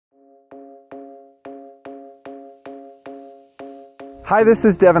Hi, this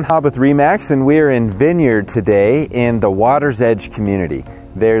is Devin Hobb with RE/MAX, and we're in Vineyard today in the Water's Edge community.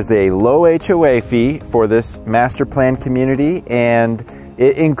 There's a low HOA fee for this master plan community, and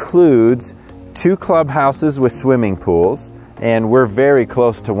it includes 2 clubhouses with swimming pools, and we're very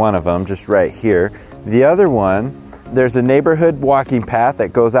close to one of them, just right here. The other one, there's a neighborhood walking path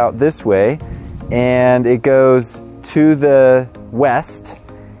that goes out this way, and it goes to the west.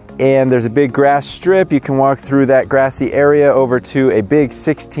 And there's a big grass strip. You can walk through that grassy area over to a big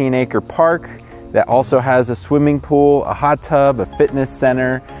 16-acre park that also has a swimming pool, a hot tub, a fitness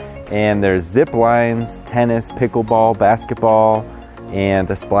center, and there's zip lines, tennis, pickleball, basketball, and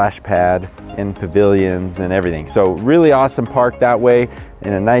a splash pad and pavilions and everything. So really awesome park that way,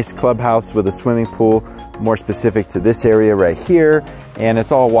 and a nice clubhouse with a swimming pool, more specific to this area right here, and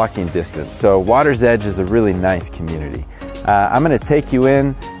it's all walking distance. So Water's Edge is a really nice community. I'm gonna take you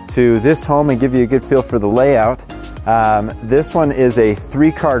in to this home and give you a good feel for the layout. This one is a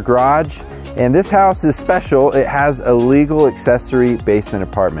 3-car garage, and this house is special. It has a legal accessory basement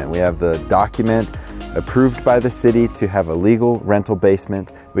apartment. We have the document approved by the city to have a legal rental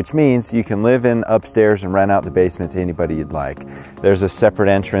basement, which means you can live in upstairs and rent out the basement to anybody you'd like. There's a separate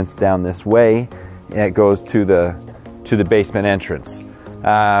entrance down this way, and it goes to the basement entrance.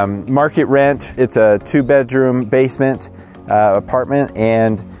 Market rent, it's a 2-bedroom basement apartment,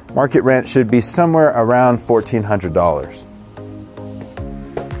 and market rent should be somewhere around $1,400.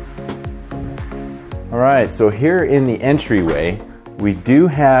 All right, so here in the entryway, we do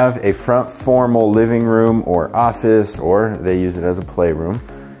have a front formal living room or office, or they use it as a playroom.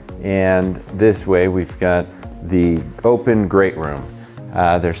 And this way we've got the open great room.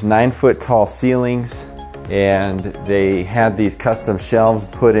 There's 9-foot tall ceilings, and they had these custom shelves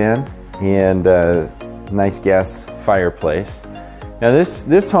put in, and a nice gas fireplace. Now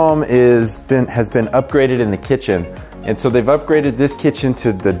this home has been upgraded in the kitchen, and so they've upgraded this kitchen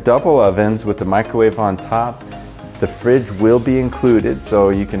to the double ovens with the microwave on top. The fridge will be included, so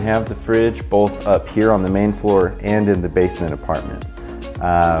you can have the fridge both up here on the main floor and in the basement apartment.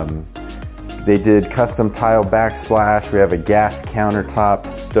 They did custom tile backsplash. We have a gas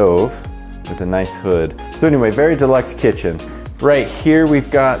countertop stove with a nice hood. So anyway, very deluxe kitchen. Right here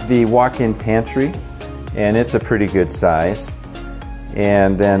we've got the walk-in pantry, and it's a pretty good size.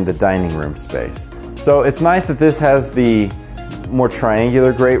 And then the dining room space. So it's nice that this has the more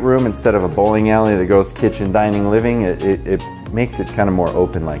triangular great room instead of a bowling alley that goes kitchen, dining, living. It makes it kind of more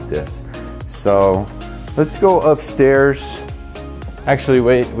open like this. So let's go upstairs. Actually,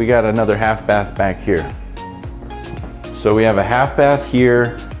 wait, we got another half bath back here. So we have a half bath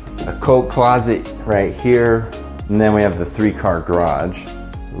here, a coat closet right here, and then we have the 3-car garage,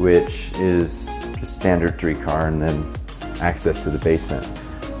 which is just standard 3-car, and then access to the basement.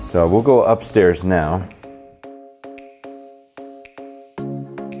 So we'll go upstairs now.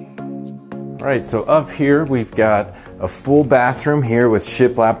 All right, so up here we've got a full bathroom here with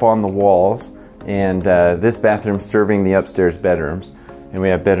shiplap on the walls, and this bathroom serving the upstairs bedrooms. And we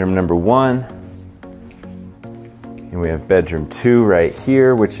have bedroom number 1, and we have bedroom 2 right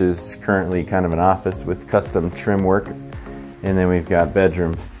here, which is currently kind of an office with custom trim work. And then we've got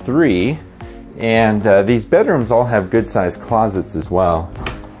bedroom 3. And these bedrooms all have good sized closets as well.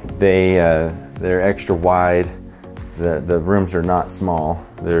 They're extra wide. The rooms are not small.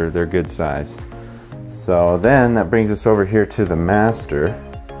 They're good size. So then that brings us over here to the master.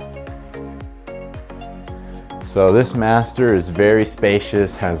 So this master is very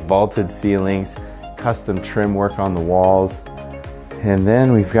spacious, has vaulted ceilings, custom trim work on the walls. And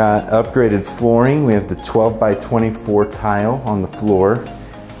then we've got upgraded flooring. We have the 12 by 24 tile on the floor.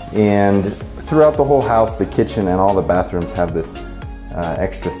 And throughout the whole house, the kitchen and all the bathrooms have this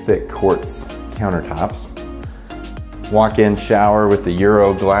extra thick quartz countertops. Walk-in shower with the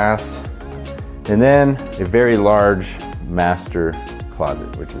Euro glass. And then a very large master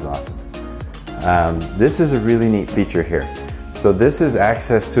closet, which is awesome. This is a really neat feature here. So this is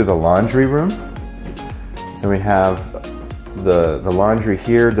access to the laundry room. So we have the laundry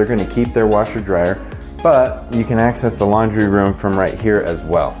here. They're gonna keep their washer dryer, but you can access the laundry room from right here as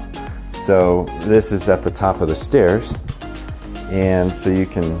well. So this is at the top of the stairs, and so you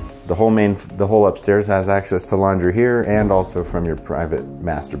can, the whole upstairs has access to laundry here and also from your private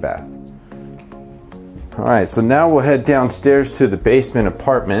master bath. All right, so now we'll head downstairs to the basement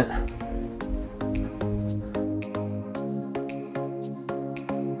apartment.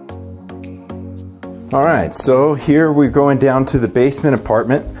 All right, so here we're going down to the basement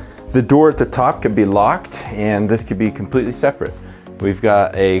apartment. The door at the top could be locked, and this could be completely separate. We've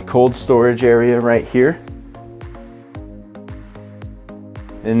got a cold storage area right here.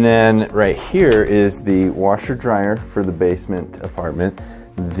 And then right here is the washer dryer for the basement apartment.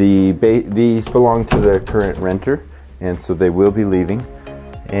 These belong to the current renter, and so they will be leaving.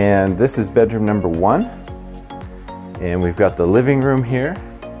 And this is bedroom number 1. And we've got the living room here.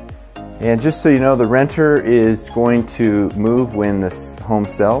 And just so you know, the renter is going to move when this home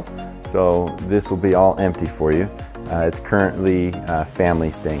sells, so this will be all empty for you. It's currently family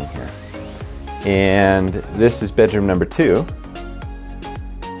staying here. And this is bedroom number 2.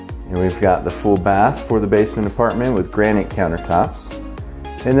 And we've got the full bath for the basement apartment with granite countertops.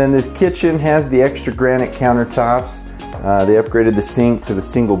 And then this kitchen has the extra granite countertops. They upgraded the sink to the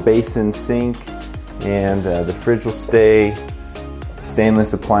single basin sink, and the fridge will stay.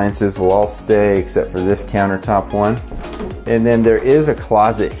 Stainless appliances will all stay except for this countertop one. And then there is a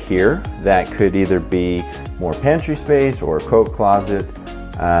closet here that could either be more pantry space or a coat closet.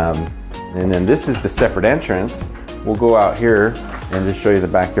 And then this is the separate entrance. We'll go out here and just show you the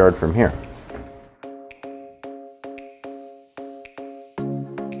backyard from here.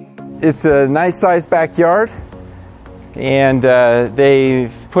 It's a nice sized backyard, and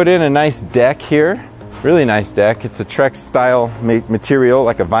they've put in a nice deck here. Really nice deck. It's a Trex style material,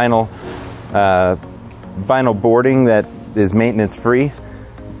 like a vinyl boarding that is maintenance free.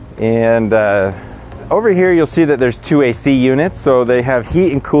 And over here you'll see that there's 2 AC units, so they have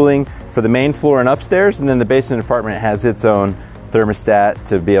heat and cooling for the main floor and upstairs, and then the basement apartment has its own thermostat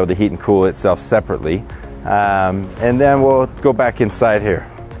to be able to heat and cool itself separately. And then we'll go back inside here.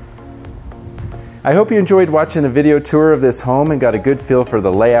 I hope you enjoyed watching the video tour of this home and got a good feel for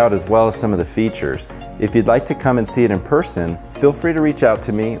the layout as well as some of the features. If you'd like to come and see it in person, feel free to reach out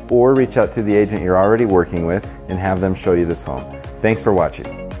to me or reach out to the agent you're already working with and have them show you this home. Thanks for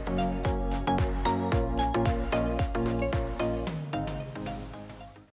watching.